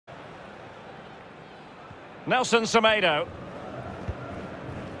Nelson Semedo.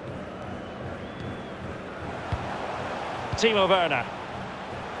 Timo Werner.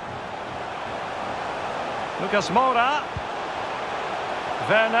 Lucas Moura.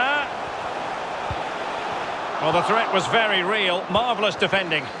 Werner. Well, the threat was very real. Marvellous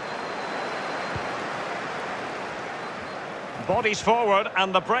defending. Bodies forward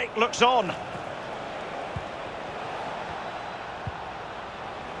and the break looks on.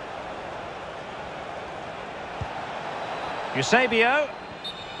 Eusebio.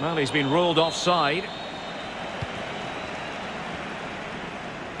 Well, he's been ruled offside.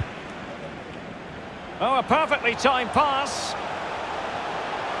 Oh, a perfectly timed pass.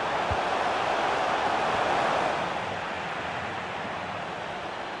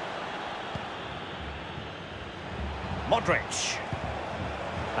 Modric.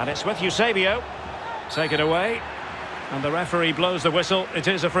 And it's with Eusebio. Take it away. And the referee blows the whistle. It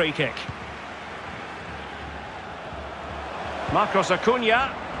is a free kick. Marcos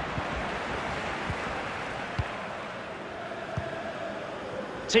Acuna.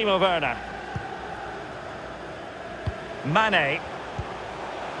 Timo Werner. Mane.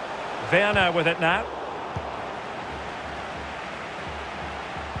 Werner with it now.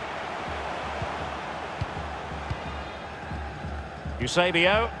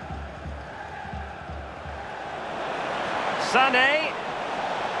 Eusebio. Sané.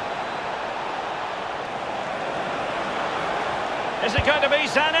 Is it going to be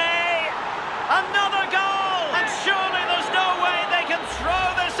Sané? Another goal! And surely there's no way they can throw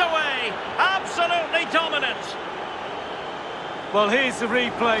this away. Absolutely dominant. Well, here's the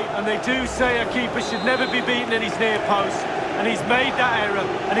replay, and they do say a keeper should never be beaten in his near post, and he's made that error,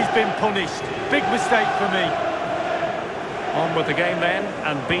 and he's been punished. Big mistake for me. On with the game then,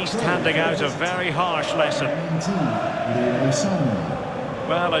 and Beast handing out a very harsh lesson.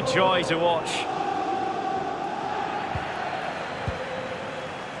 Well, a joy to watch.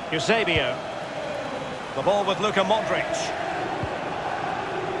 Eusebio. The ball with Luka Modric.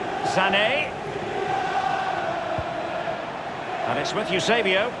 Sané. And it's with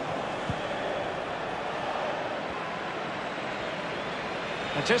Eusebio.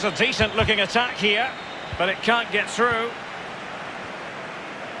 It is a decent looking attack here, but it can't get through.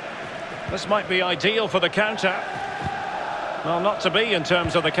 This might be ideal for the counter. Well, not to be in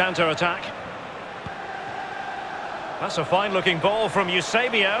terms of the counter-attack. That's a fine-looking ball from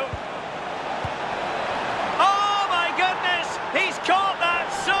Eusebio. Oh, my goodness! He's caught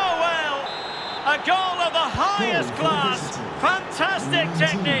that so well! A goal of the highest class! Fantastic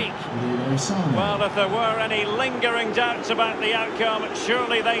technique! Well, if there were any lingering doubts about the outcome,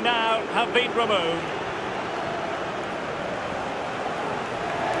 surely they now have been removed.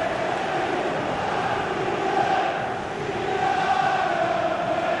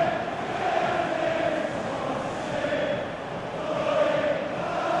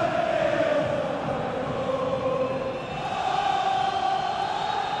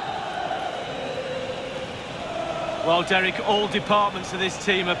 Well, Derek, all departments of this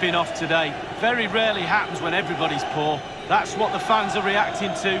team have been off today. Very rarely happens when everybody's poor. That's what the fans are reacting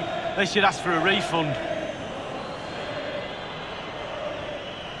to. They should ask for a refund.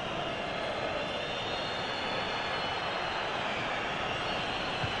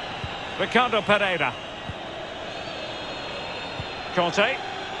 Ricardo Pereira. Conte.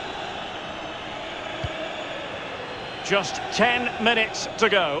 Just 10 minutes to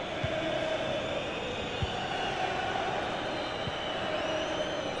go.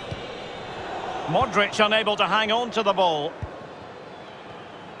 Modric unable to hang on to the ball.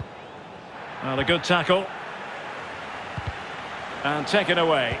 Well, a good tackle. And taken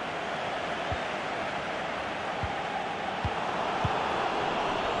away.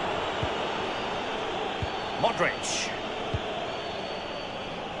 Modric.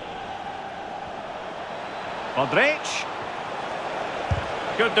 Modric.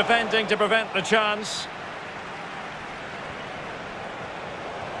 Good defending to prevent the chance.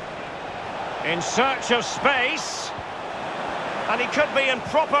 In search of space. And he could be in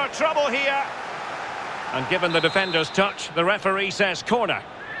proper trouble here. And given the defender's touch, the referee says corner.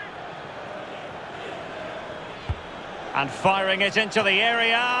 And firing it into the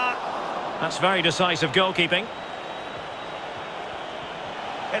area. That's very decisive goalkeeping.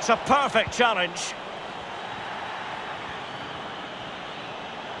 It's a perfect challenge.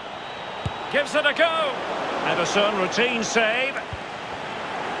 Gives it a go. Ederson, routine save.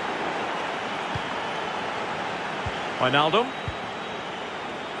 Wijnaldum.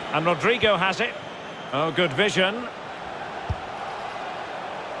 And Rodrigo has it. Oh, good vision.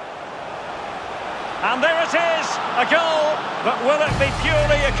 And there it is, a goal. But will it be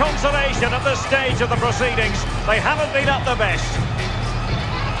purely a consolation at this stage of the proceedings? They haven't been at their best.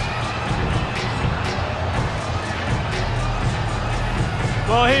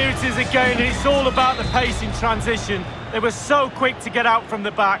 Well, here it is again, and it's all about the pace in transition. They were so quick to get out from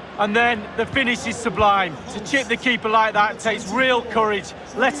the back, and then the finish is sublime. To chip the keeper like that takes real courage,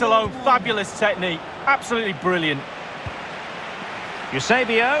 let alone fabulous technique. Absolutely brilliant.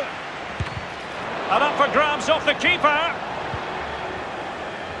 Eusebio. And up for grabs off the keeper.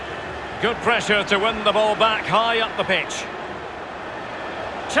 Good pressure to win the ball back high up the pitch.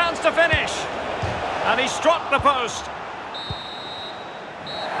 Chance to finish. And he struck the post.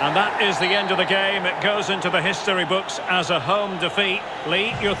 And that is the end of the game. It goes into the history books as a home defeat.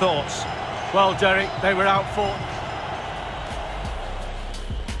 Lee, your thoughts? Well, Derek, they were outfought.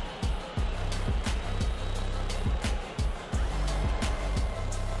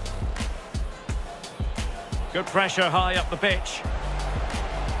 Good pressure high up the pitch.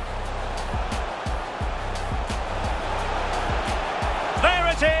 There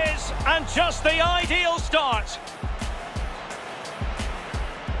it is, and just the ideal start.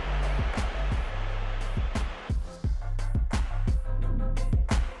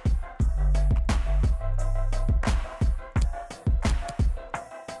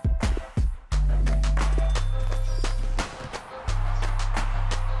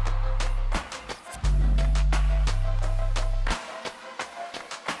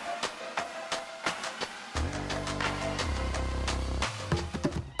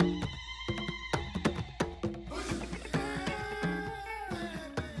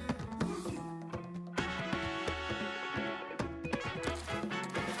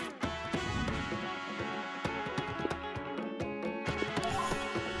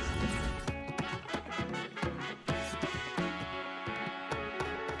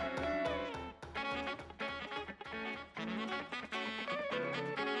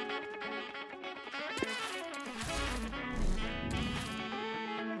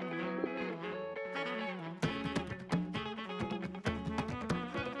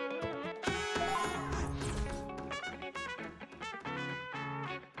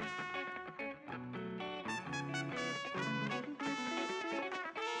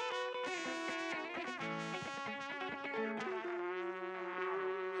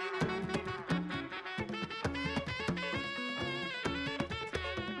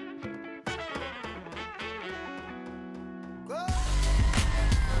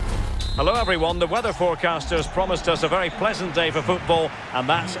 Hello everyone, the weather forecasters promised us a very pleasant day for football, and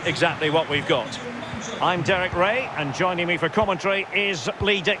that's exactly what we've got. I'm Derek Ray, and joining me for commentary is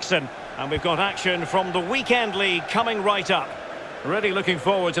Lee Dixon, and we've got action from the Weekend League coming right up. Really looking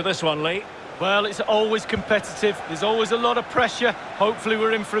forward to this one, Lee. Well, it's always competitive, there's always a lot of pressure. Hopefully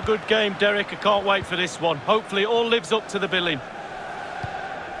we're in for a good game, Derek. I can't wait for this one. Hopefully it all lives up to the billing.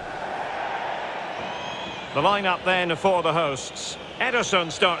 The lineup then for the hosts.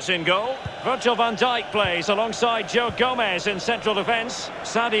 Ederson starts in goal. Virgil van Dijk plays alongside Joe Gomez in central defence.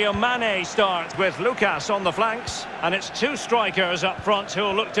 Sadio Mane starts with Lucas on the flanks. And it's two strikers up front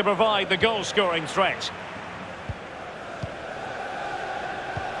who'll look to provide the goal-scoring threat.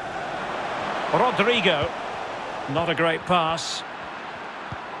 Rodrigo. Not a great pass.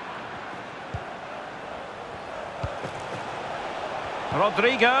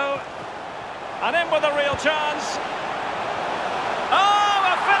 Rodrigo. And in with a real chance. Oh,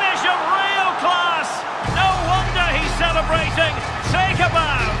 a finish of real class. No wonder he's celebrating. Take a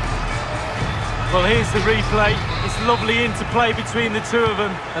bow. Well, here's the replay. It's lovely interplay between the two of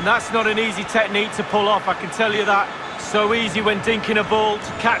them. And that's not an easy technique to pull off, I can tell you that. So easy when dinking a ball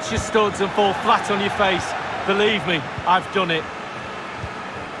to catch your studs and fall flat on your face. Believe me, I've done it.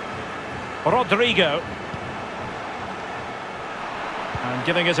 Rodrigo. And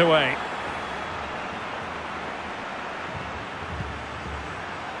giving it away.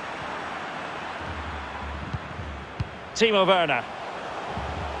 Timo Werner.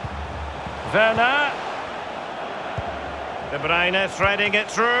 Werner. De Bruyne threading it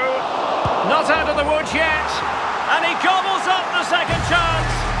through. Not out of the woods yet. And he gobbles up the second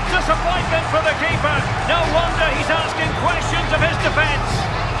chance. Disappointment for the keeper. No wonder he's asking questions of his defence.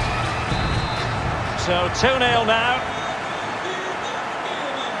 So 2-0 now.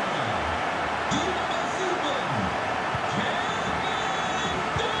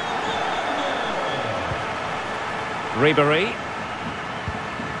 Ribéry.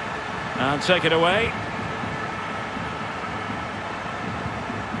 And take it away.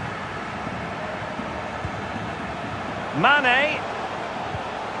 Mane.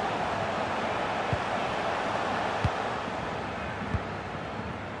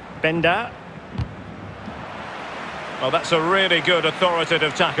 Benda. Well, that's a really good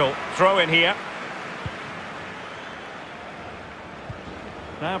authoritative tackle. Throw in here.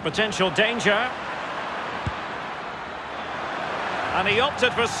 Now potential danger. And he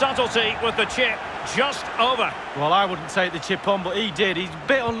opted for subtlety with the chip just over. Well, I wouldn't take the chip on, but he did. He's a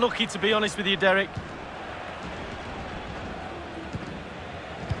bit unlucky, to be honest with you, Derek.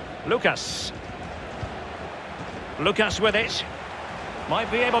 Lucas. Lucas with it.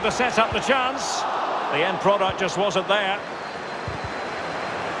 Might be able to set up the chance. The end product just wasn't there.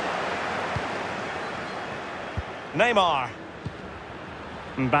 Neymar.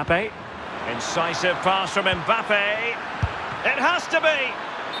 Mbappe. Incisive pass from Mbappe. It has to be.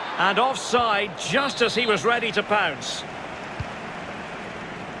 And offside just as he was ready to pounce.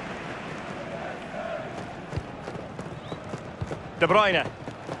 De Bruyne.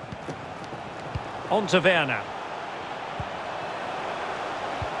 On to Werner.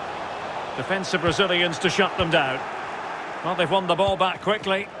 Defensive Brazilians to shut them down. Well, they've won the ball back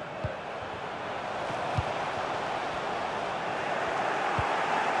quickly.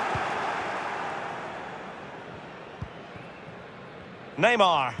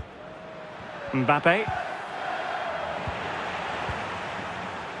 Neymar. Mbappe.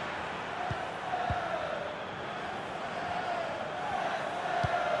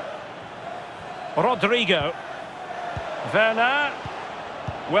 Rodrigo. Werner.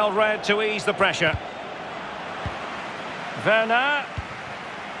 Well read to ease the pressure. Werner.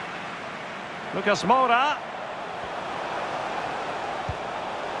 Lucas Moura.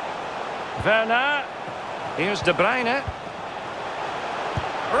 Werner. Here's De Bruyne.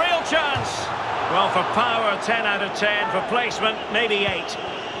 Real chance. Well, for power, 10 out of 10. For placement, maybe 8.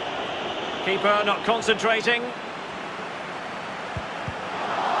 Keeper not concentrating.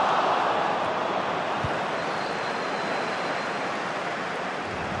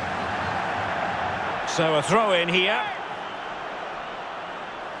 So a throw in here.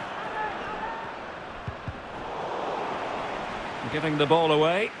 Giving the ball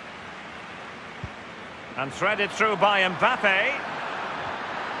away. And threaded through by Mbappe.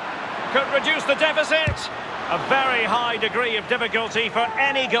 Could reduce the deficit. A very high degree of difficulty for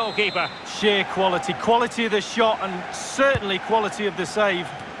any goalkeeper. Sheer quality. Quality of the shot and certainly quality of the save.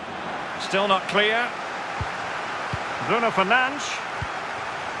 Still not clear. Bruno Fernandes.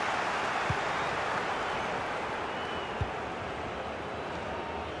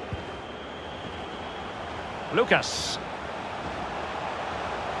 Lucas.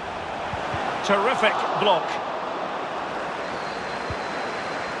 Terrific block.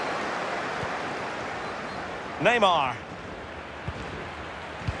 Neymar.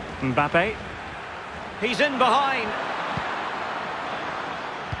 Mbappe. He's in behind.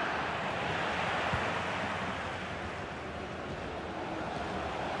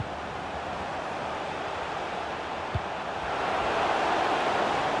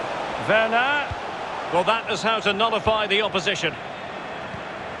 Werner. Well, that is how to nullify the opposition.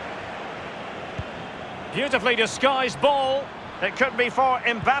 Beautifully disguised ball. It could be for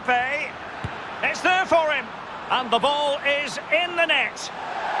Mbappe. It's there for him. And the ball is in the net.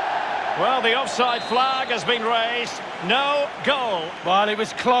 Well, the offside flag has been raised. No goal. Well, it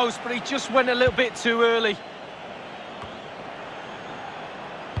was close, but he just went a little bit too early.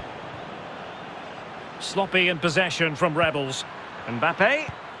 Sloppy in possession from Rebels.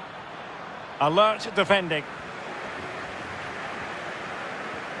 Mbappe. Alert defending.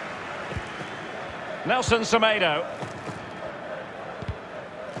 Nelson Semedo.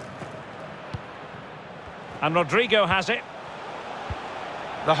 And Rodrigo has it.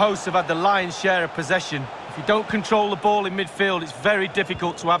 The hosts have had the lion's share of possession. If you don't control the ball in midfield, it's very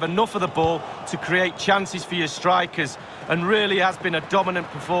difficult to have enough of the ball to create chances for your strikers. And really has been a dominant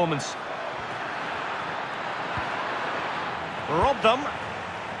performance. Robbed them.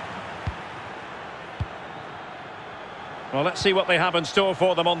 Well, let's see what they have in store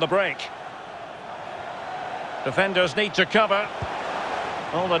for them on the break. Defenders need to cover.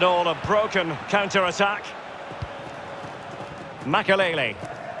 All in all, a broken counter-attack. Makelele.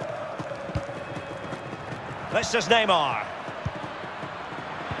 This is Neymar.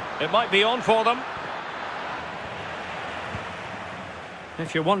 It might be on for them.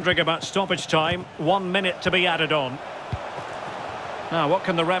 If you're wondering about stoppage time, 1 minute to be added on. Now, what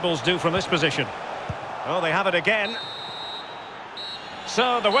can the Rebels do from this position? Oh, they have it again.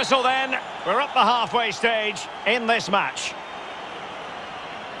 So, the whistle then. We're up the halfway stage in this match.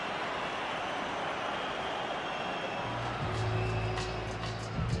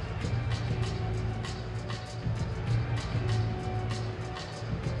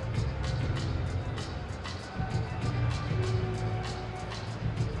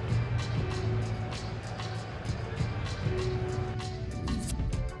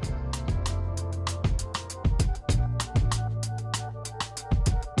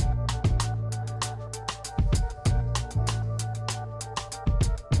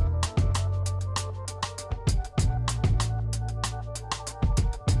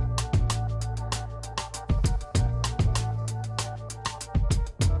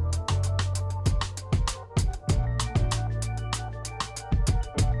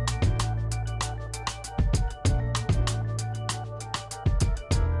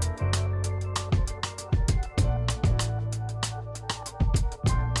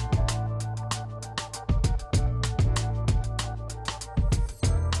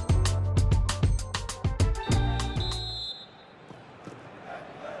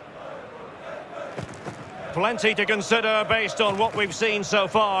 Plenty to consider based on what we've seen so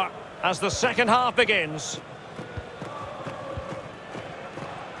far as the second half begins.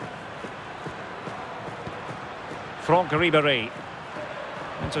 Franck Ribéry.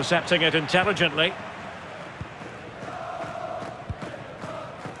 Intercepting it intelligently.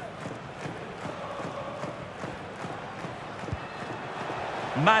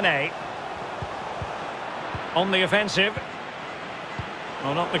 Mane. On the offensive.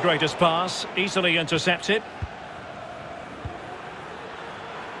 Well, not the greatest pass. Easily intercepted.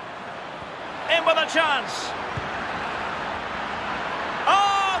 In with a chance.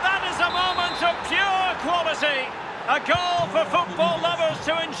 Oh, that is a moment of pure quality. A goal for football lovers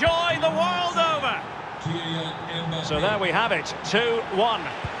to enjoy the world over. So there we have it, 2-1.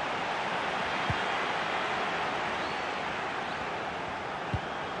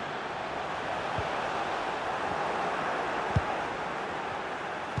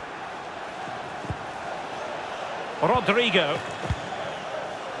 Rodrigo.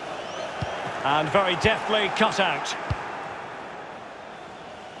 And very deftly cut out.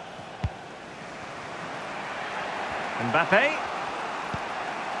 Mbappe.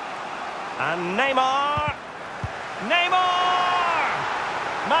 And Neymar.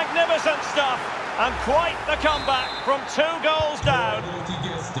 Neymar! Magnificent stuff. And quite the comeback from 2 goals down.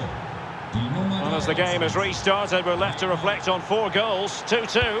 Well, as the game has restarted, we're left to reflect on 4 goals.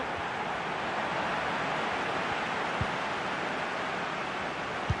 2-2.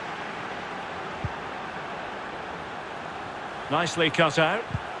 Nicely cut out.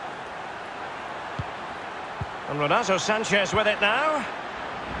 And Renato Sanchez with it now.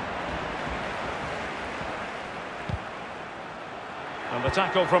 And the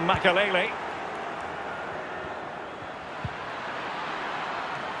tackle from Makelele.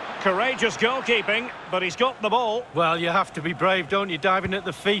 Courageous goalkeeping, but he's got the ball. Well, you have to be brave, don't you, diving at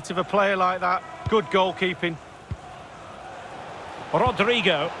the feet of a player like that. Good goalkeeping.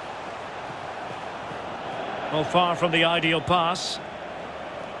 Rodrigo. Well, far from the ideal pass.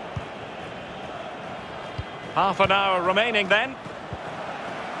 Half an hour remaining then.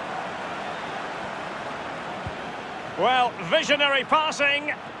 Well, visionary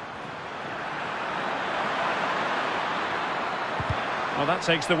passing. Well, that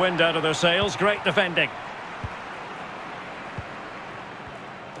takes the wind out of their sails. Great defending.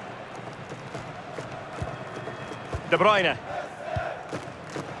 De Bruyne.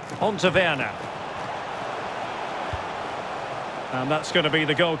 On to Werner. And that's going to be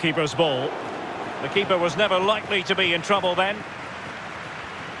the goalkeeper's ball. The keeper was never likely to be in trouble then.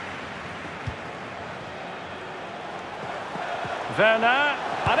 Werner,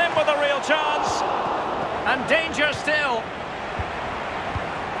 and in with a real chance. And danger still.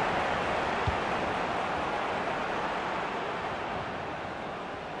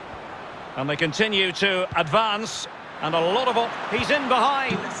 And they continue to advance. And a lot of it, he's in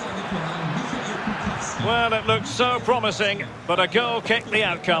behind. Well, it looked so promising, but a goal kicked the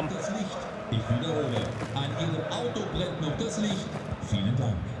outcome.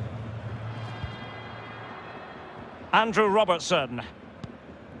 Andrew Robertson.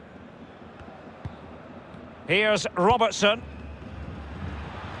 Here's Robertson.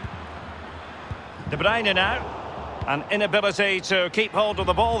 De Bruyne now. An inability to keep hold of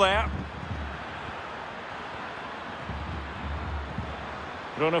the ball there.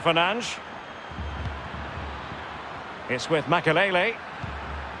 Bruno Fernandes. It's with Makelele.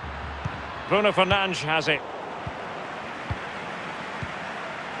 Bruno Fernandes has it.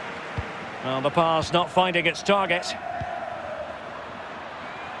 Well, the pass not finding its target.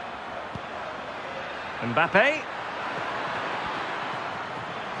 Mbappe.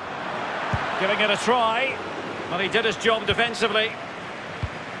 Giving it a try. Well, he did his job defensively.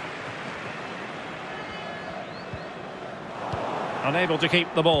 Unable to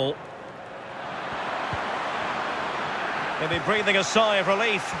keep the ball. They'll be breathing a sigh of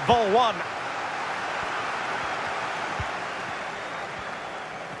relief. Ball 1.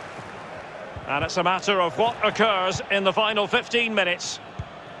 And it's a matter of what occurs in the final 15 minutes.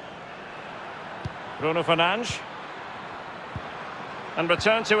 Bruno Fernandes. And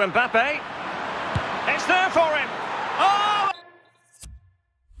return to Mbappe. It's there for him. Oh!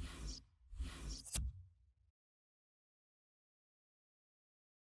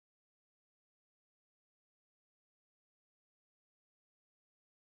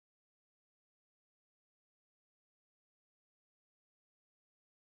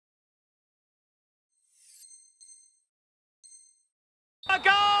 A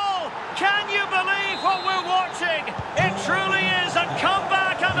goal! Can you believe what we're watching? It truly is a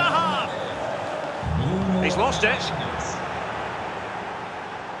comeback and a half. He's lost it.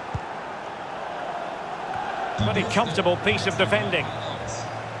 Pretty comfortable piece of defending.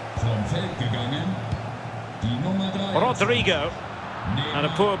 Rodrigo. And a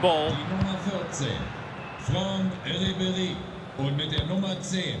poor ball.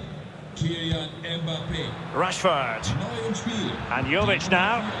 Rashford. And Jovic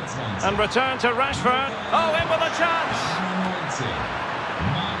now. And return to Rashford. Oh, in with a chance.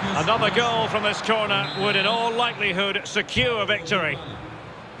 Another goal from this corner would in all likelihood secure victory.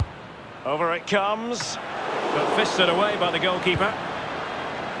 Over it comes. But fisted away by the goalkeeper.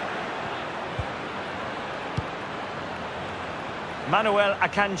 Manuel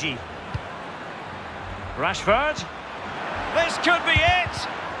Akanji. Rashford. This could be it.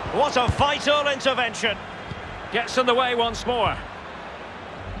 What a vital intervention. Gets in the way once more.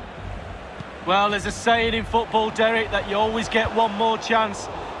 Well, there's a saying in football, Derek, that you always get one more chance.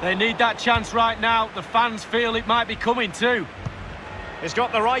 They need that chance right now. The fans feel it might be coming too. He's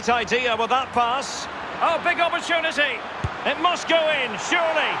got the right idea with that pass. Oh, big opportunity. It must go in,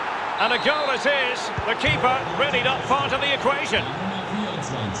 surely. And a goal it is. The keeper really not part of the equation.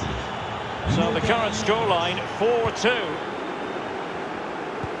 So the current scoreline, 4-2.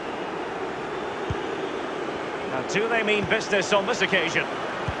 Now, do they mean business on this occasion?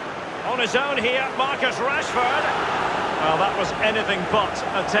 On his own here, Marcus Rashford. Well, that was anything but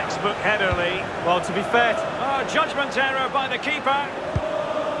a textbook header, Lee. Well, to be fair... Oh, judgment error by the keeper.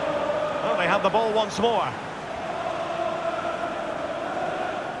 Oh, they have the ball once more.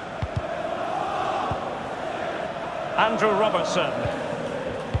 Andrew Robertson.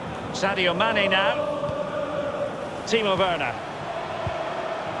 Sadio Mane now. Timo Werner.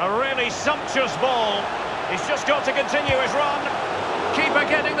 A really sumptuous ball. He's just got to continue his run. Keeper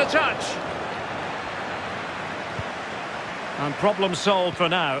getting the touch. And problem solved for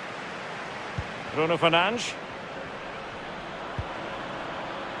now. Bruno Fernandes.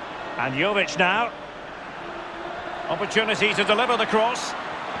 And Jovic now. Opportunity to deliver the cross.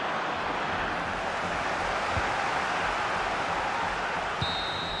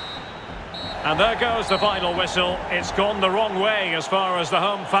 And there goes the final whistle. It's gone the wrong way as far as the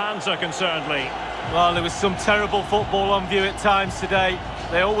home fans are concerned, Lee. Well, there was some terrible football on view at times today.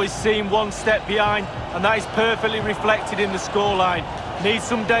 They always seem one step behind, and that is perfectly reflected in the scoreline. Need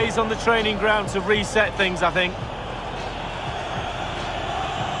some days on the training ground to reset things, I think.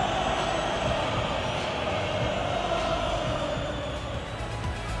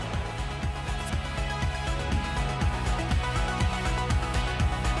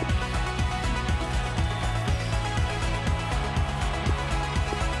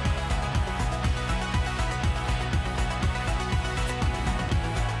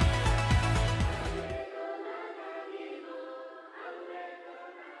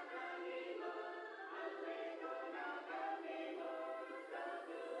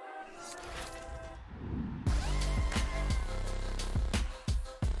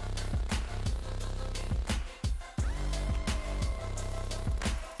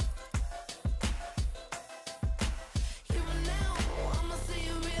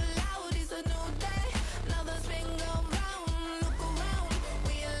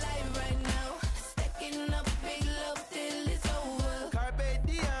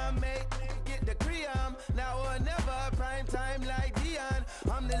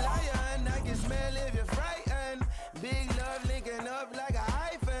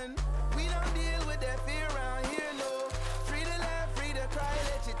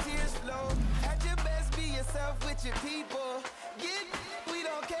 with your people. We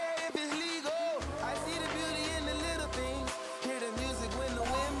don't care if it's legal. I see the beauty in the little things. Hear the music when the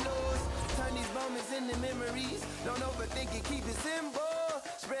wind blows. Turn these moments into memories. Don't overthink it, keep it simple.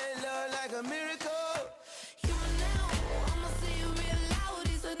 Spread love like a miracle.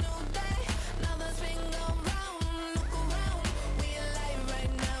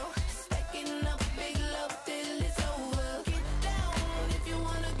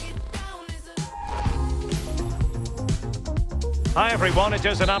 Hi everyone, it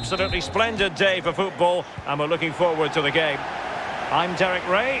is an absolutely splendid day for football and we're looking forward to the game. I'm Derek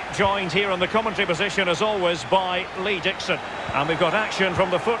Ray, joined here on the commentary position as always by Lee Dixon. And we've got action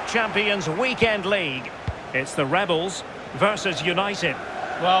from the FUT Champions Weekend League. It's the Rebels versus United.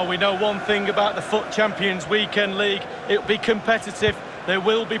 Well, we know one thing about the FUT Champions Weekend League. It'll be competitive, there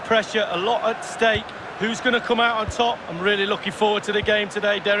will be pressure, a lot at stake. Who's going to come out on top? I'm really looking forward to the game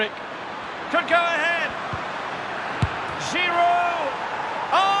today, Derek. Could go ahead. Giroud!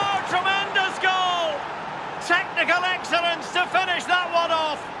 Oh, tremendous goal! Technical excellence to finish that one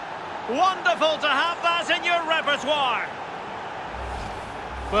off. Wonderful to have that in your repertoire.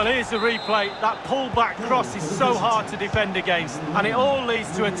 Well, here's the replay. That pull-back cross is so hard to defend against, and it all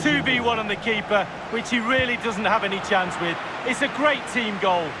leads to a 2v1 on the keeper, which he really doesn't have any chance with. It's a great team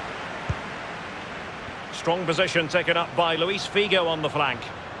goal. Strong position taken up by Luis Figo on the flank.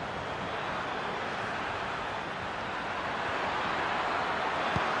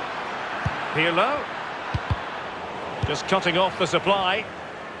 Pirlo. Just cutting off the supply.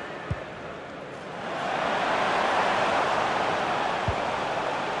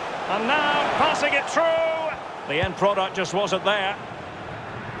 And now passing it through. The end product just wasn't there.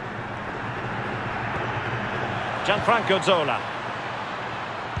 Gianfranco Zola.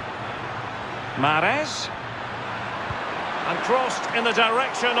 Mahrez. And crossed in the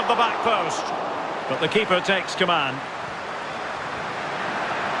direction of the back post. But the keeper takes command.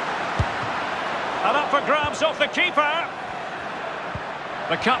 And up for grabs off the keeper.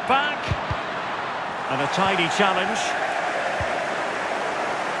 The cut back. And a tidy challenge.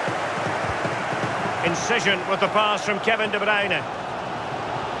 Incision with the pass from Kevin De Bruyne.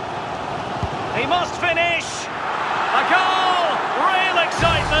 He must finish. A goal! Real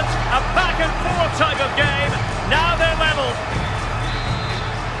excitement. A back-and-forth type of game. Now they're level.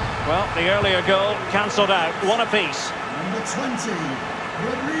 Well, the earlier goal cancelled out. One apiece. Number 20,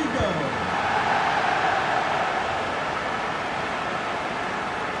 Rodrigo.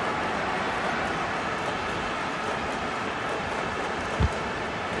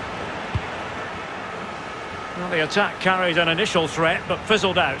 Well, the attack carried an initial threat, but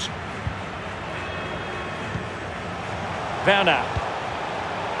fizzled out. Werner.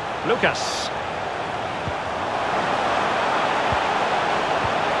 Lucas.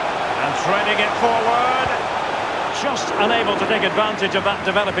 And threading it forward. Just unable to take advantage of that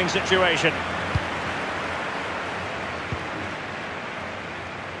developing situation.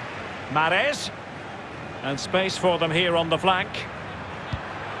 Mahrez. And space for them here on the flank.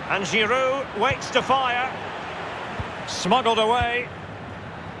 And Giroud waits to fire. Smuggled away.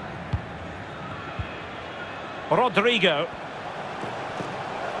 Rodrigo.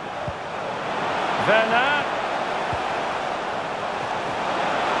 Werner.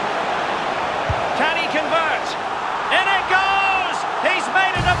 Can he convert? In it goes! He's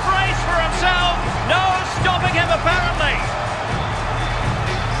made it a brace for himself. No stopping him apparently.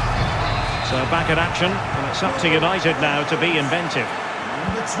 So back in action, and it's up to United now to be inventive.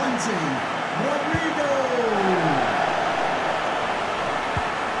 Number 20, Rodrigo.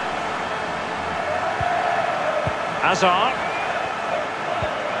 Hazard.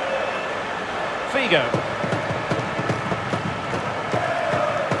 Figo.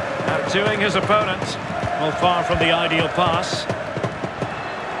 Outdoing his opponent. Well, far from the ideal pass.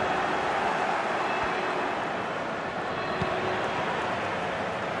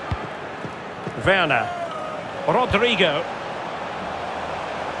 Werner. Rodrigo.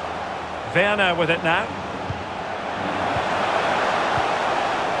 Werner with it now.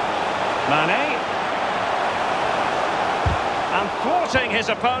 Mane. And thwarting his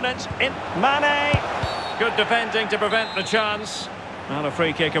opponent in Mane. Good defending to prevent the chance. And a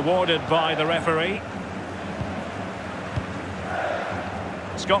free kick awarded by the referee.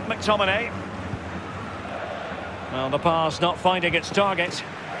 Scott McTominay. Well, the pass not finding its target.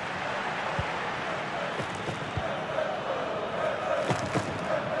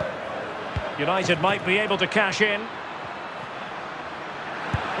 United might be able to cash in.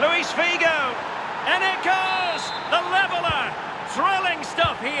 Luis Figo. And it goes! The leveller! Thrilling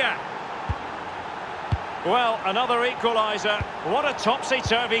stuff here. Well, another equaliser. What a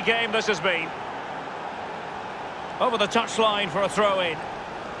topsy-turvy game this has been. Over the touchline for a throw-in.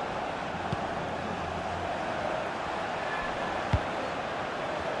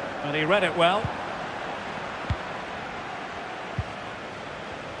 And he read it well.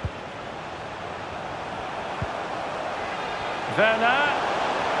 Werner.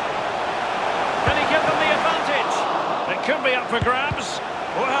 Can he give them the advantage? It could be up for grabs.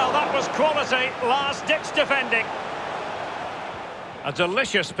 Well, that was quality. Last-ditch defending. A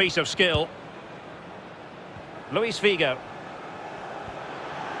delicious piece of skill. Luis Figo.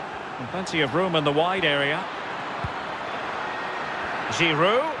 And plenty of room in the wide area.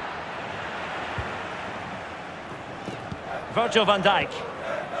 Giroud. Virgil van Dijk.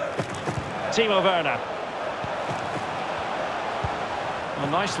 Timo Werner. Well,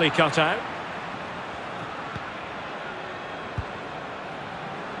 nicely cut out.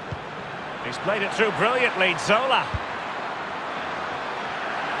 He's played it through brilliantly, Zola.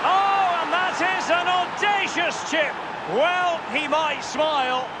 Oh, and that is an audacious chip. Well, he might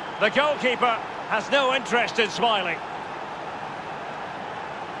smile. The goalkeeper has no interest in smiling.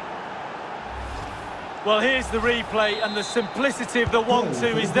 Well, here's the replay, and the simplicity of the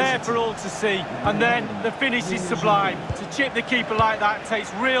 1-2 is there for all to see. And then the finish is sublime. To chip the keeper like that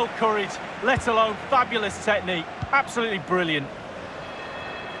takes real courage, let alone fabulous technique. Absolutely brilliant.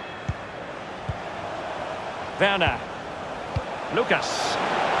 Werner. Lucas.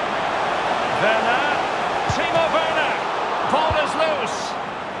 Werner. Timo Werner. Ball is loose.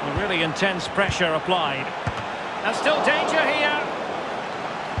 Really intense pressure applied. And still danger here.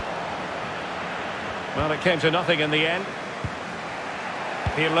 Well, it came to nothing in the end.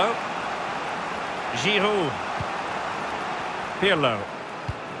 Pirlo. Giroud. Pirlo.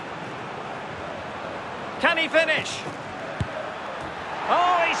 Can he finish?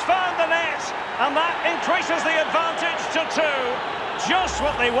 Oh, he's found the net. And that increases the advantage to 2. Just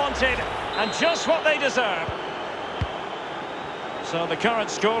what they wanted and just what they deserve. So the current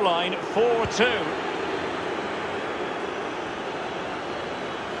scoreline, 4-2.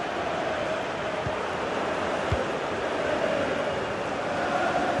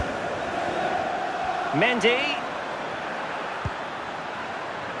 Mendy.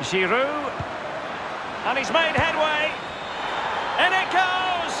 Giroud. And he's made headway. And it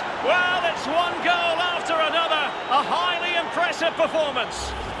goes! Well, it's one goal after another. A highly impressive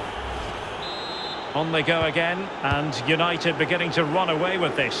performance. On they go again, and United beginning to run away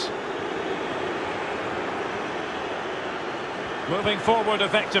with this. Moving forward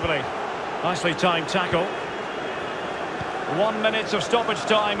effectively. Nicely timed tackle. 1 minute of stoppage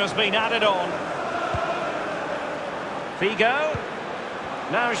time has been added on. Figo.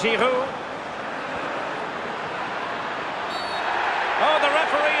 Now Giroud. Oh, the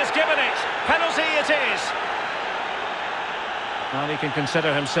referee has given it. Penalty it is. Now he can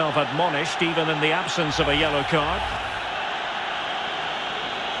consider himself admonished even in the absence of a yellow card.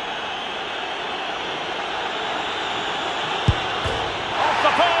 Off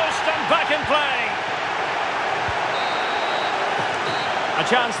the post and back in play. A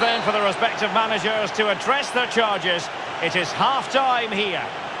chance then for the respective managers to address their charges. It is half-time here.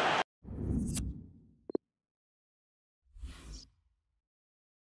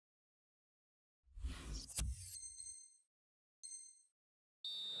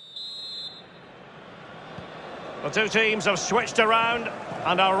 The two teams have switched around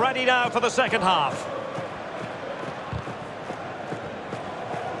and are ready now for the second half.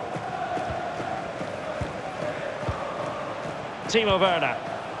 Timo Werner.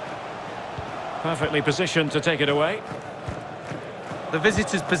 Perfectly positioned to take it away. The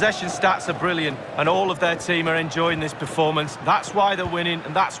visitors' possession stats are brilliant, and all of their team are enjoying this performance. That's why they're winning,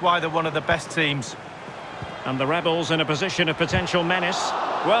 and that's why they're one of the best teams. And the Rebels in a position of potential menace.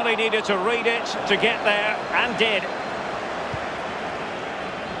 Well, he needed to read it to get there, and did.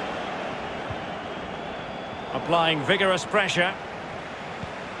 Applying vigorous pressure.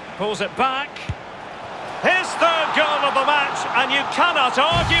 Pulls it back. His third goal of the match, and you cannot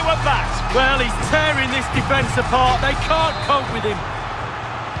argue with that. Well, he's tearing this defence apart. They can't cope with him.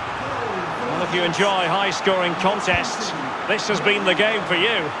 Well, if you enjoy high-scoring contests, this has been the game for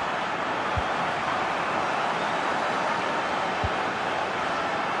you.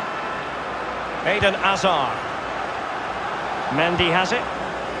 Eden Hazard. Mendy has it.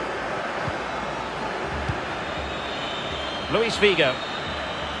 Luis Figo.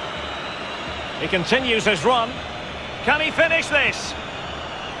 He continues his run. Can he finish this?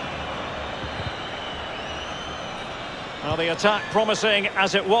 Well, the attack promising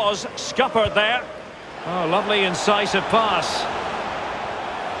as it was, scuppered there. Oh, lovely incisive pass.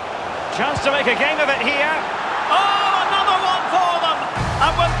 Chance to make a game of it here. Oh, another one for them!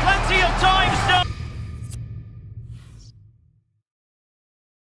 And with plenty of time still.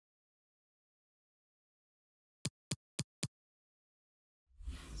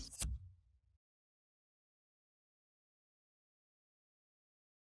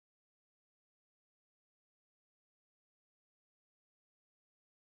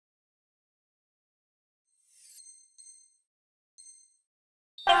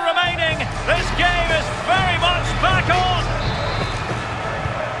 Remaining, this game is very much back on.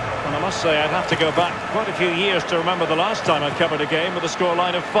 And I must say, I'd have to go back quite a few years to remember the last time I covered a game with a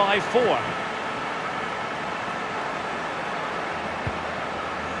scoreline of 5-4.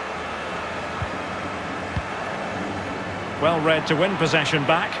 Well read to win possession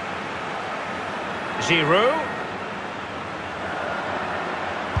back. Giroud.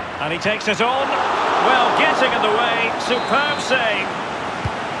 And he takes it on. Well, getting in the way. Superb save.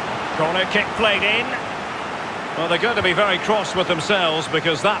 Corner kick played in. Well, they're going to be very cross with themselves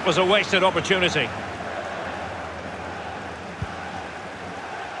because that was a wasted opportunity.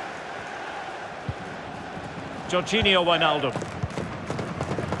 Jorginho Wijnaldum.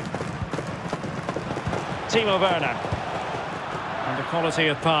 Timo Werner. And the quality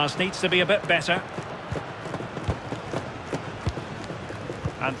of pass needs to be a bit better.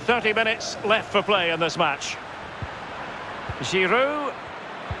 And 30 minutes left for play in this match. Giroud.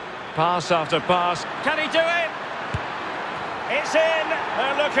 Pass after pass. Can he do it? It's in.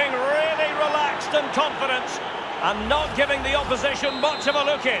 They're looking really relaxed and confident and not giving the opposition much of a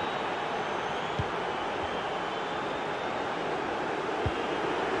look in.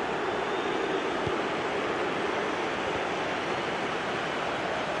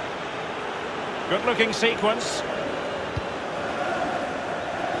 Good looking sequence.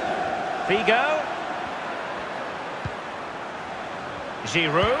 Figo.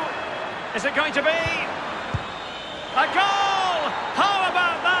 Giroud. Is it going to be a goal? How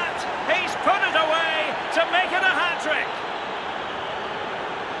about that? He's put it away to make it a hat-trick.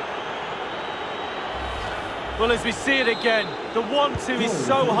 Well, as we see it again, the 1-2 is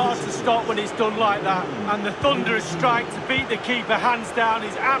so hard to stop when it's done like that, and the thunderous strike to beat the keeper hands down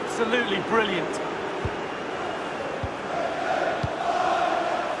is absolutely brilliant.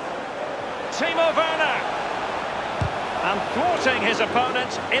 Timo Werner. And thwarting his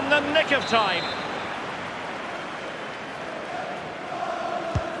opponent in the nick of time.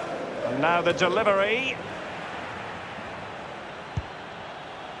 And now the delivery.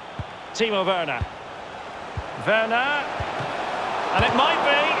 Timo Werner. Werner. And it might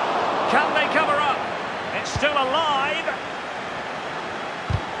be. Can they cover up? It's still alive.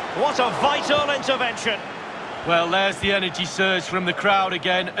 What a vital intervention. Well, there's the energy surge from the crowd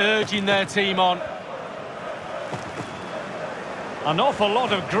again, urging their team on. An awful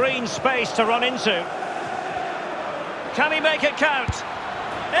lot of green space to run into. Can he make it count?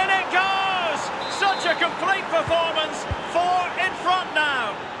 In it goes! Such a complete performance. 4 in front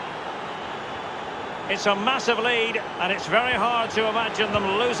now. It's a massive lead, and it's very hard to imagine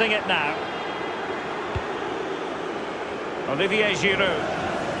them losing it now. Olivier Giroud.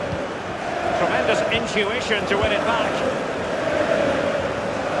 Tremendous intuition to win it back.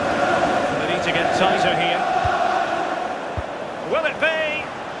 They need to get tighter here. Will it be?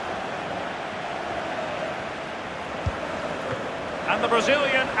 And the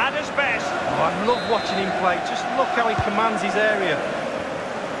Brazilian at his best. Oh, I love watching him play. Just look how he commands his area.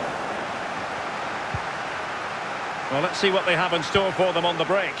 Well, let's see what they have in store for them on the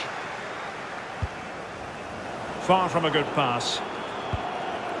break. Far from a good pass.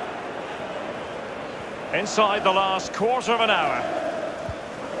 Inside the last quarter of an hour.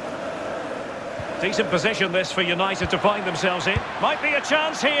 Decent position this for United to find themselves in. Might be a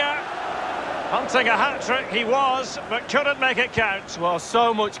chance here. Hunting a hat-trick he was, but couldn't make it count. Well,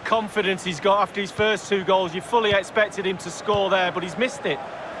 so much confidence he's got after his first 2 goals. You fully expected him to score there, but he's missed it.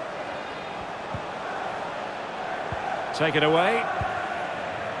 Take it away.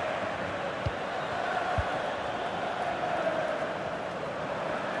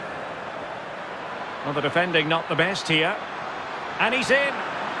 Well, the defending not the best here. And he's in.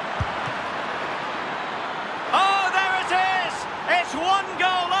 Oh, there it is! It's 1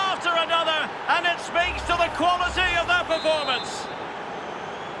 goal after another, and it speaks to the quality of their performance.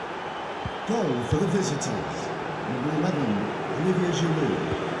 Goal for the visitors. Number 11, Olivier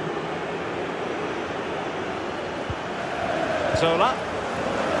Giroud. Zola.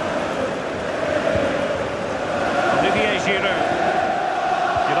 Olivier Giroud.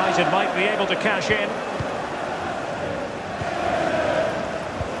 United might be able to cash in.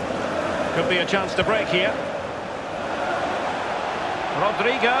 Could be a chance to break here.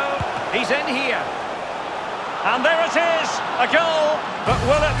 Rodrigo, he's in here. And there it is, a goal. But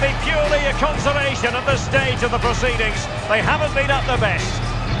will it be purely a consolation at this stage of the proceedings? They haven't been at their best.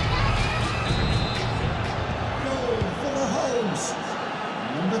 Goal for the hosts.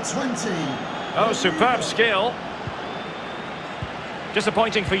 Number 20. Oh, superb skill.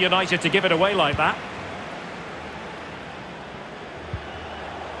 Disappointing for United to give it away like that.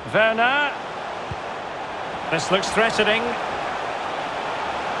 Werner. This looks threatening.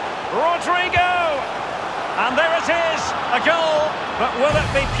 Rodrigo! And there it is, a goal. But will it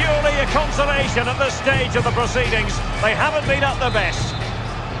be purely a consolation at this stage of the proceedings? They haven't been at their best.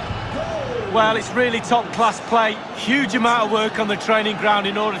 Well, it's really top-class play. Huge amount of work on the training ground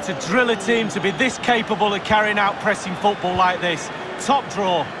in order to drill a team to be this capable of carrying out pressing football like this. Top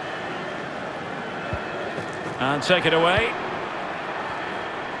draw. And take it away.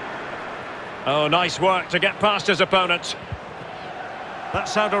 Oh, nice work to get past his opponent.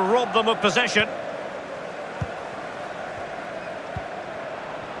 That's how to rob them of possession.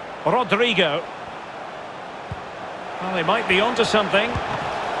 Rodrigo. Well, they might be onto something.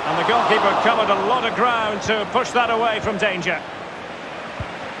 And the goalkeeper covered a lot of ground to push that away from danger.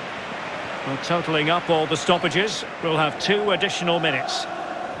 Well, totalling up all the stoppages, we'll have 2 additional minutes.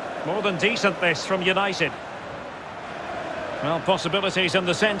 More than decent this from United. Well, possibilities in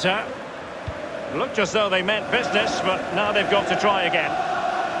the centre. Looked as though they meant business, but now they've got to try again.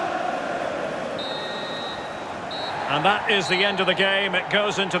 And that is the end of the game. It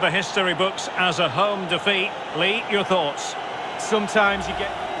goes into the history books as a home defeat. Lee, your thoughts? Sometimes you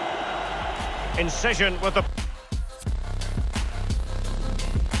get Incision with the...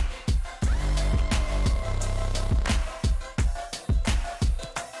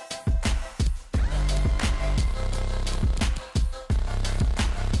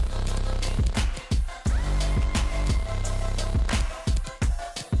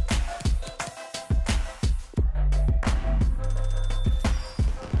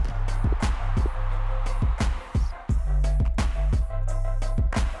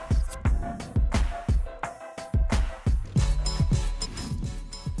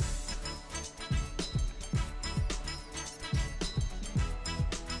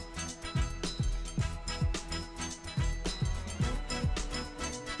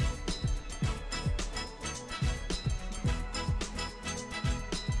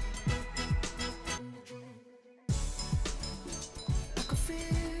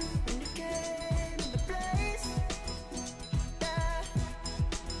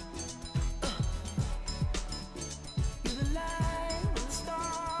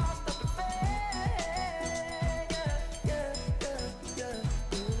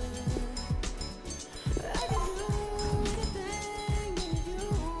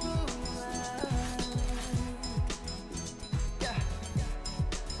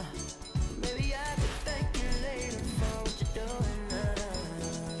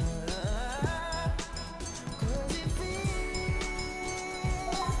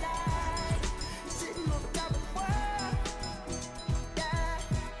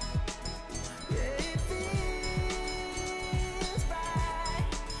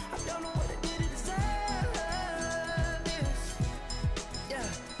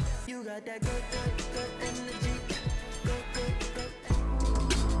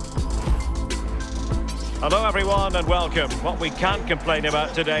 Hello everyone and welcome. What we can't complain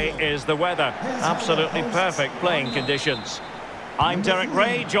about today is the weather. Absolutely perfect playing conditions. I'm Derek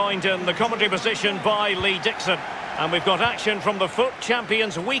Ray, joined in the commentary position by Lee Dixon. And we've got action from the FUT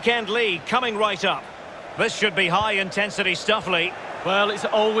Champions Weekend League coming right up. This should be high-intensity stuff, Lee. Well, it's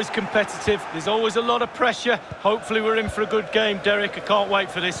always competitive. There's always a lot of pressure. Hopefully we're in for a good game, Derek. I can't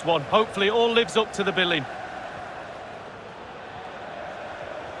wait for this one. Hopefully it all lives up to the billing.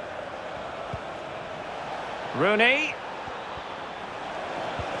 Rooney.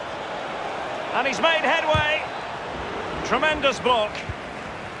 And he's made headway. Tremendous block.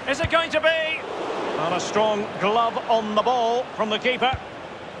 Is it going to be? And a strong glove on the ball from the keeper.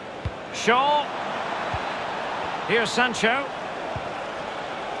 Shaw. Here's Sancho.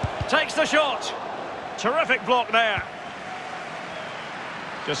 Takes the shot. Terrific block there.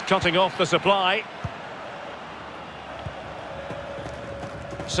 Just cutting off the supply.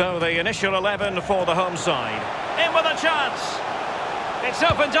 So the initial 11 for the home side. In with a chance. It's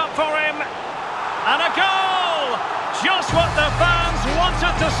opened up for him. And a goal! Just what the fans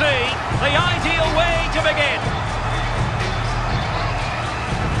wanted to see. The ideal way to begin.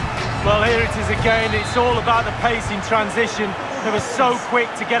 Well, here it is again. It's all about the pace in transition. They were so quick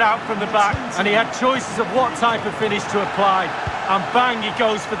to get out from the back, and he had choices of what type of finish to apply. And bang, he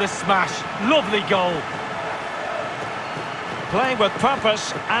goes for the smash. Lovely goal. Playing with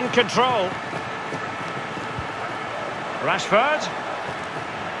purpose and control. Rashford.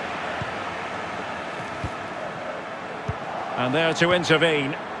 And there to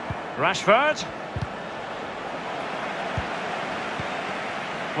intervene. Rashford.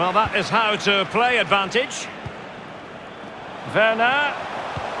 Well, that is how to play advantage. Werner.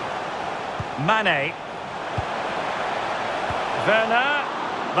 Mane. Werner.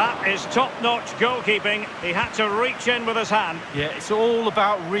 That is top-notch goalkeeping. He had to reach in with his hand. Yeah, it's all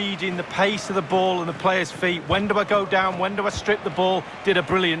about reading the pace of the ball and the player's feet. When do I go down? When do I strip the ball? Did a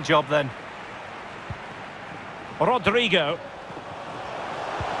brilliant job then. Rodrigo.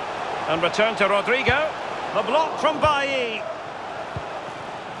 And return to Rodrigo. The block from Bailly.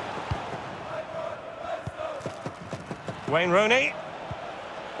 Wayne Rooney.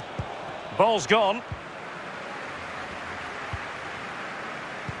 Ball's gone.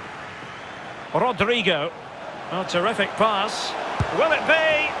 Rodrigo. Oh, terrific pass. Will it be?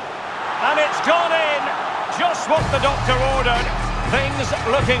 And it's gone in. Just what the doctor ordered. Things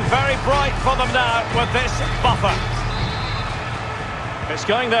looking very bright for them now with this buffer. It's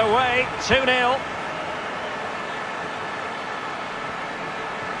going their way. 2-0.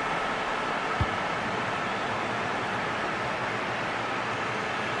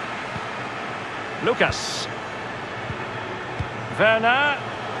 Lucas. Werner.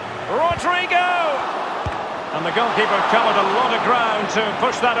 Rodrigo! And the goalkeeper covered a lot of ground to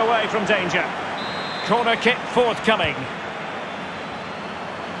push that away from danger. Corner kick forthcoming.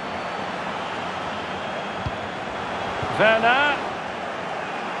 Werner.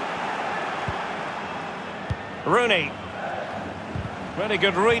 Rooney. Really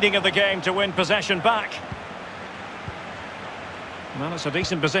good reading of the game to win possession back. Well, it's a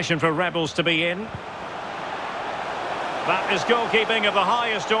decent position for Rebels to be in. That is goalkeeping of the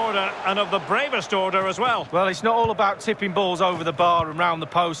highest order and of the bravest order as well. Well, it's not all about tipping balls over the bar and round the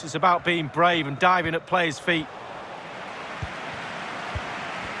post. It's about being brave and diving at players' feet.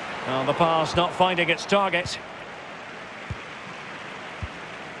 Well, the pass not finding its target.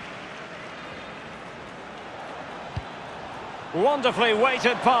 Wonderfully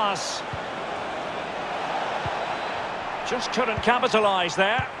weighted pass. Just couldn't capitalise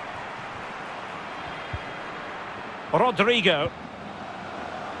there. Rodrigo.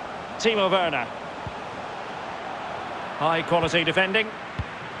 Timo Werner. High quality defending.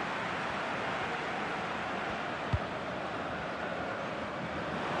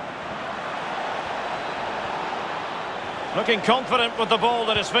 Looking confident with the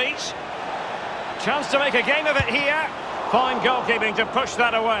ball at his feet. Chance to make a game of it here. Fine goalkeeping to push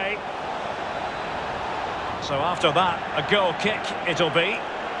that away. So after that, a goal kick it'll be.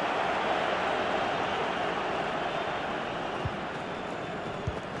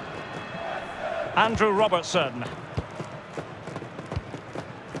 Andrew Robertson.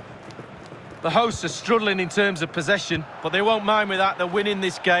 The hosts are struggling in terms of possession, but they won't mind with that. They're winning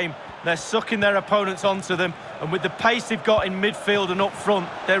this game. They're sucking their opponents onto them, and with the pace they've got in midfield and up front,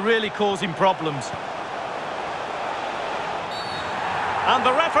 they're really causing problems. And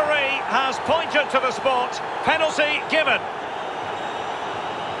the referee has pointed to the spot. Penalty given.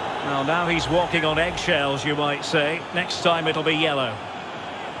 Well, now he's walking on eggshells, you might say. Next time it'll be yellow.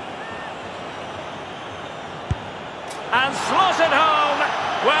 And slotted home.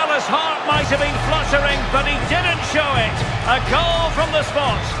 Well, his heart might have been fluttering, but he didn't show it. A goal from the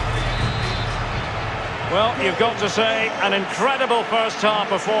spot. Well, you've got to say, an incredible first-half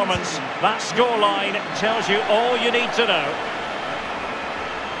performance. That scoreline tells you all you need to know.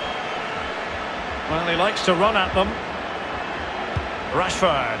 Well, he likes to run at them.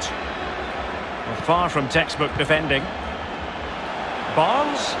 Rashford. Well, far from textbook defending.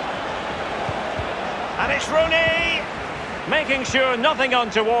 Barnes. And it's Rooney. Making sure nothing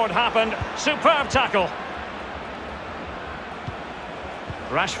untoward happened. Superb tackle.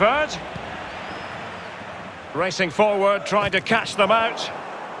 Rashford. Racing forward, trying to catch them out.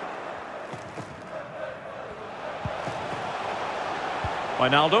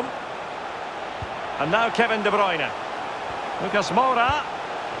 Wijnaldum. And now Kevin De Bruyne. Lucas Moura.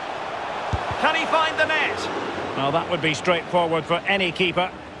 Can he find the net? Well, that would be straightforward for any keeper.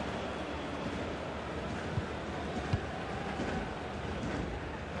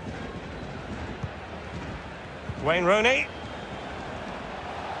 Wayne Rooney.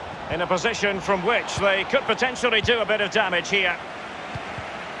 In a position from which they could potentially do a bit of damage here.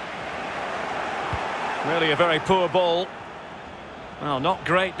 Really a very poor ball. Well, not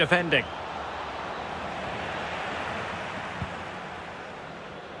great defending.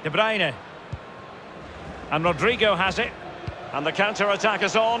 De Bruyne. And Rodrigo has it. And the counter-attack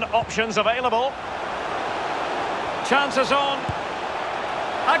is on. Options available. Chances on.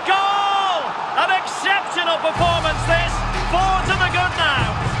 A goal! An exceptional performance this. 4 to the good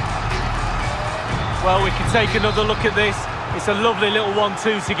now. Well, we can take another look at this. It's a lovely little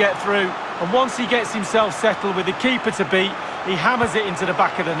 1-2 to get through. And once he gets himself settled with the keeper to beat, he hammers it into the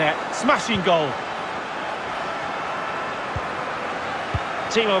back of the net. Smashing goal.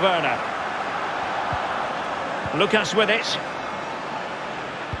 Timo Werner. Lucas with it.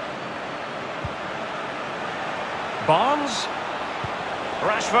 Barnes.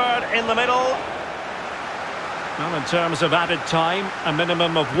 Rashford in the middle. Well, in terms of added time, a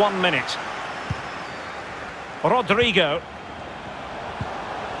minimum of 1 minute. Rodrigo.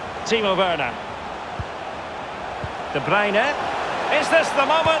 Timo Werner. De Bruyne. Is this the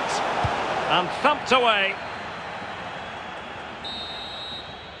moment? And thumped away.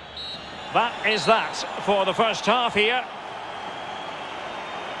 That is that for the first half here.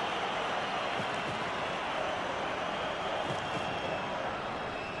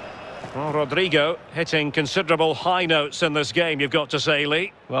 Well, Rodrigo hitting considerable high notes in this game, you've got to say,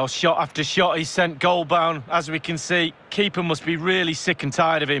 Lee. Well, shot after shot, he's sent goal-bound. As we can see, keeper must be really sick and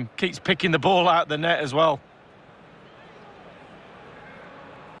tired of him. Keeps picking the ball out of the net as well.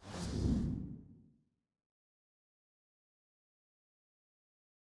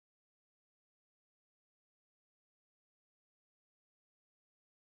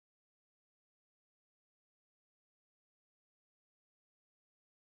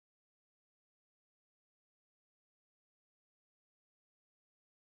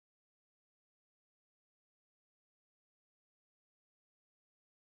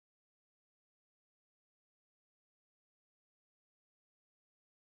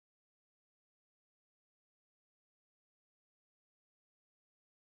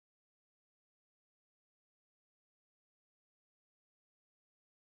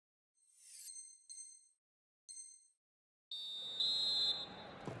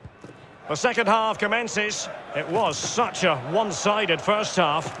 The second half commences. It was such a one-sided first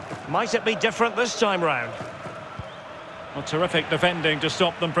half. Might it be different this time round? Well, terrific defending to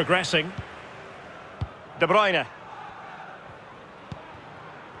stop them progressing. De Bruyne.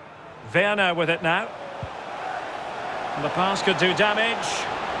 Werner with it now. And the pass could do damage.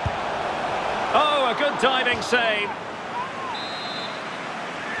 Oh, a good diving save.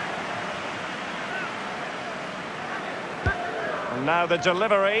 And now the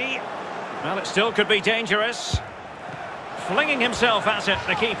delivery. Well, it still could be dangerous. Flinging himself at it,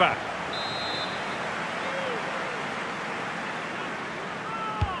 the keeper.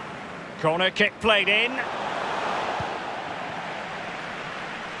 Corner kick played in.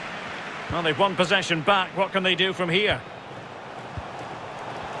 Well, they've won possession back. What can they do from here?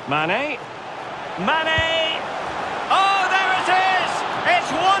 Mane. Mane! Oh, there it is!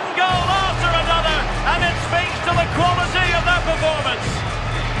 It's one goal after another, and it speaks to the quality of their performance.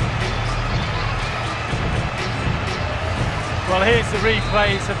 Well, here's the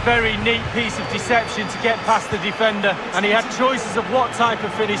replay. It's a very neat piece of deception to get past the defender, and he had choices of what type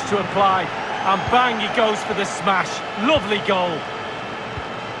of finish to apply. And bang, he goes for the smash. Lovely goal.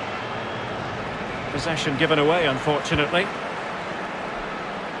 Possession given away, unfortunately.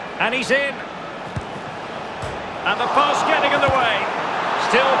 And he's in. And the pass getting in the way.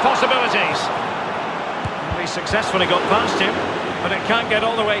 Still possibilities. He successfully got past him, but it can't get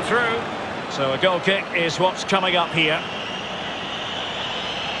all the way through. So a goal kick is what's coming up here.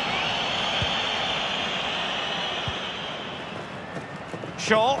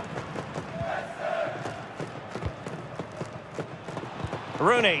 Shaw.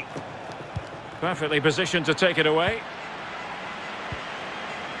 Rooney. Perfectly positioned to take it away.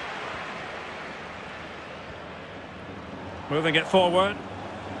 Moving it forward.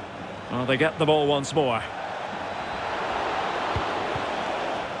 Well, they get the ball once more.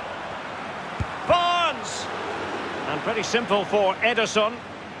 Barnes! And pretty simple for Ederson.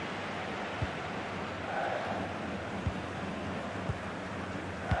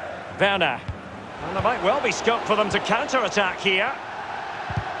 Werner. And there might well be scope for them to counter-attack here.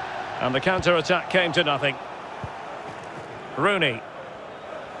 And the counter-attack came to nothing. Rooney.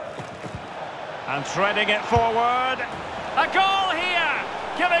 And threading it forward. A goal here!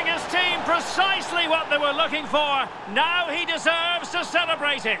 Giving his team precisely what they were looking for. Now he deserves to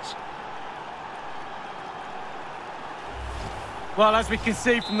celebrate it. Well, as we can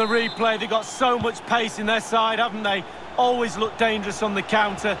see from the replay, they've got so much pace in their side, haven't they? Always look dangerous on the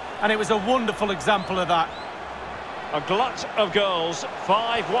counter, and it was a wonderful example of that. A glut of goals.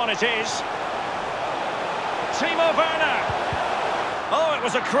 5-1 it is. Timo Werner. Oh, it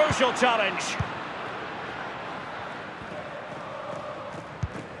was a crucial challenge.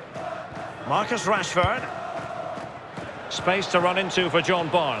 Marcus Rashford. Space to run into for John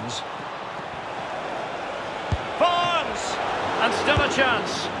Barnes. Barnes! And still a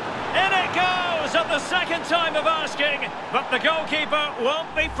chance. In it goes at the second time of asking, but the goalkeeper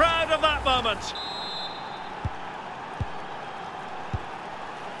won't be proud of that moment.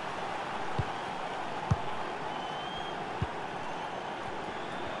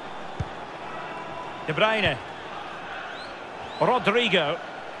 De Bruyne. Rodrigo.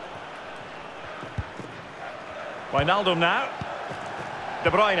 Wijnaldum now.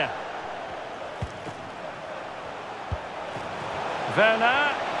 De Bruyne.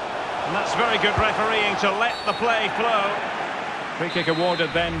 Werner. And that's very good refereeing to let the play flow. Free kick awarded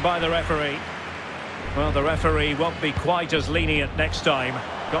then by the referee. Well, the referee won't be quite as lenient next time.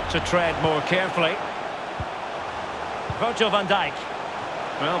 Got to tread more carefully. Virgil van Dijk.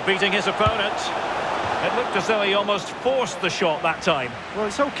 Well, beating his opponent. It looked as though he almost forced the shot that time. Well,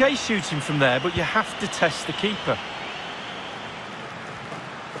 it's okay shooting from there, but you have to test the keeper.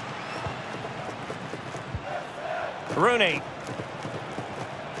 Rooney.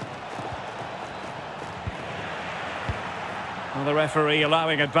 Well, the referee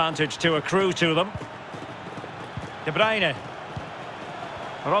allowing advantage to accrue to them. De Bruyne.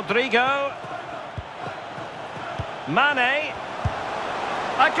 Rodrigo. Mane.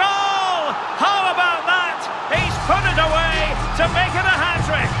 A goal! How about that? He's put it away to make it a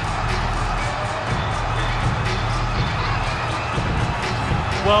hat-trick.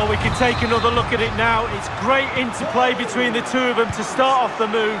 Well, we can take another look at it now. It's great interplay between the two of them to start off the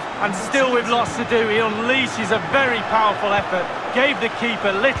move, and still with lots to do. He unleashes a very powerful effort, gave the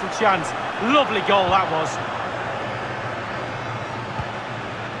keeper little chance. Lovely goal that was.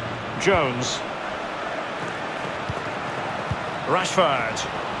 Jones. Rashford.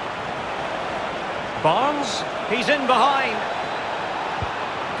 Barnes. He's in behind.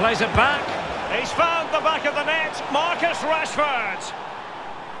 Plays it back. He's found the back of the net. Marcus Rashford.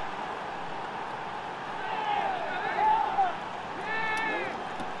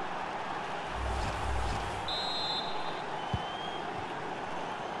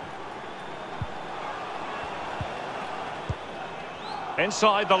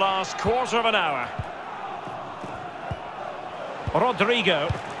 Inside the last quarter of an hour. Rodrigo.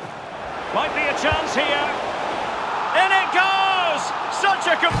 Might be a chance here. In it goes! Such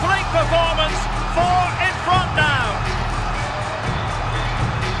a complete performance. 4 in front now.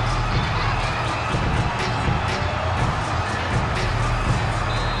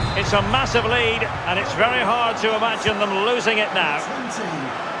 It's a massive lead, and it's very hard to imagine them losing it now. 20,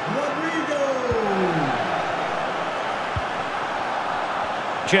 Rodrigo.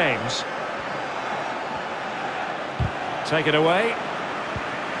 James. Take it away.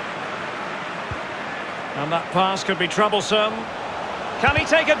 And that pass could be troublesome. Can he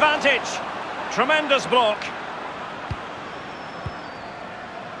take advantage? Tremendous block.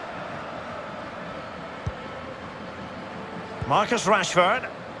 Marcus Rashford.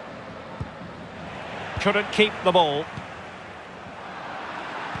 Couldn't keep the ball.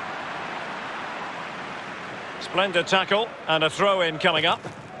 Splendid tackle and a throw-in coming up.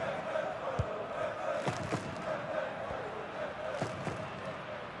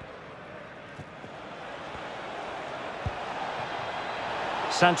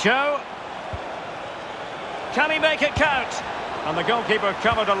 Sancho. Can he make it count? And the goalkeeper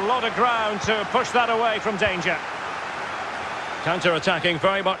covered a lot of ground to push that away from danger. Counter-attacking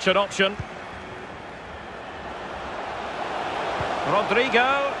very much an option.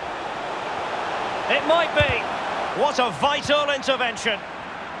 Rodrigo. It might be. What a vital intervention.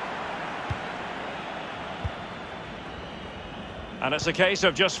 And it's a case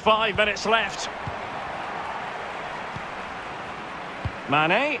of just 5 minutes left.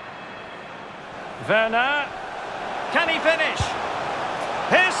 Mane. Werner. Can he finish?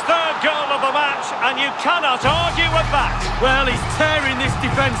 His third goal of the match, and you cannot argue with that. Well, he's tearing this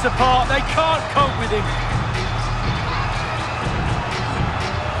defence apart. They can't cope with him.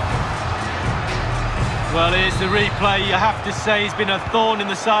 Well, here's the replay. You have to say he's been a thorn in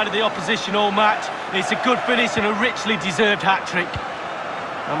the side of the opposition all match. It's a good finish and a richly deserved hat-trick.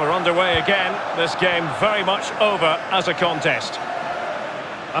 And we're underway again. This game very much over as a contest.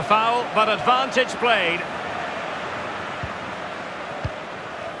 A foul, but advantage played.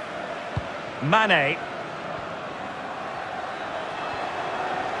 Mane.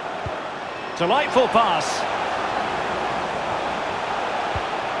 Delightful pass.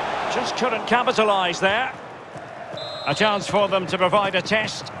 Just couldn't capitalise there. A chance for them to provide a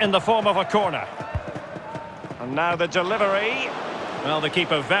test in the form of a corner. And now the delivery. Well, the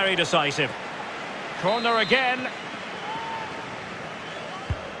keeper very decisive. Corner again.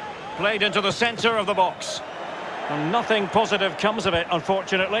 Played into the centre of the box. And nothing positive comes of it,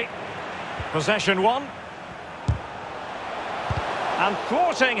 unfortunately. Possession won. And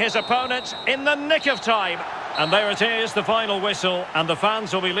thwarting his opponent in the nick of time. And there it is, the final whistle. And the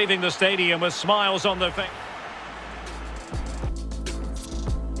fans will be leaving the stadium with smiles on their faces.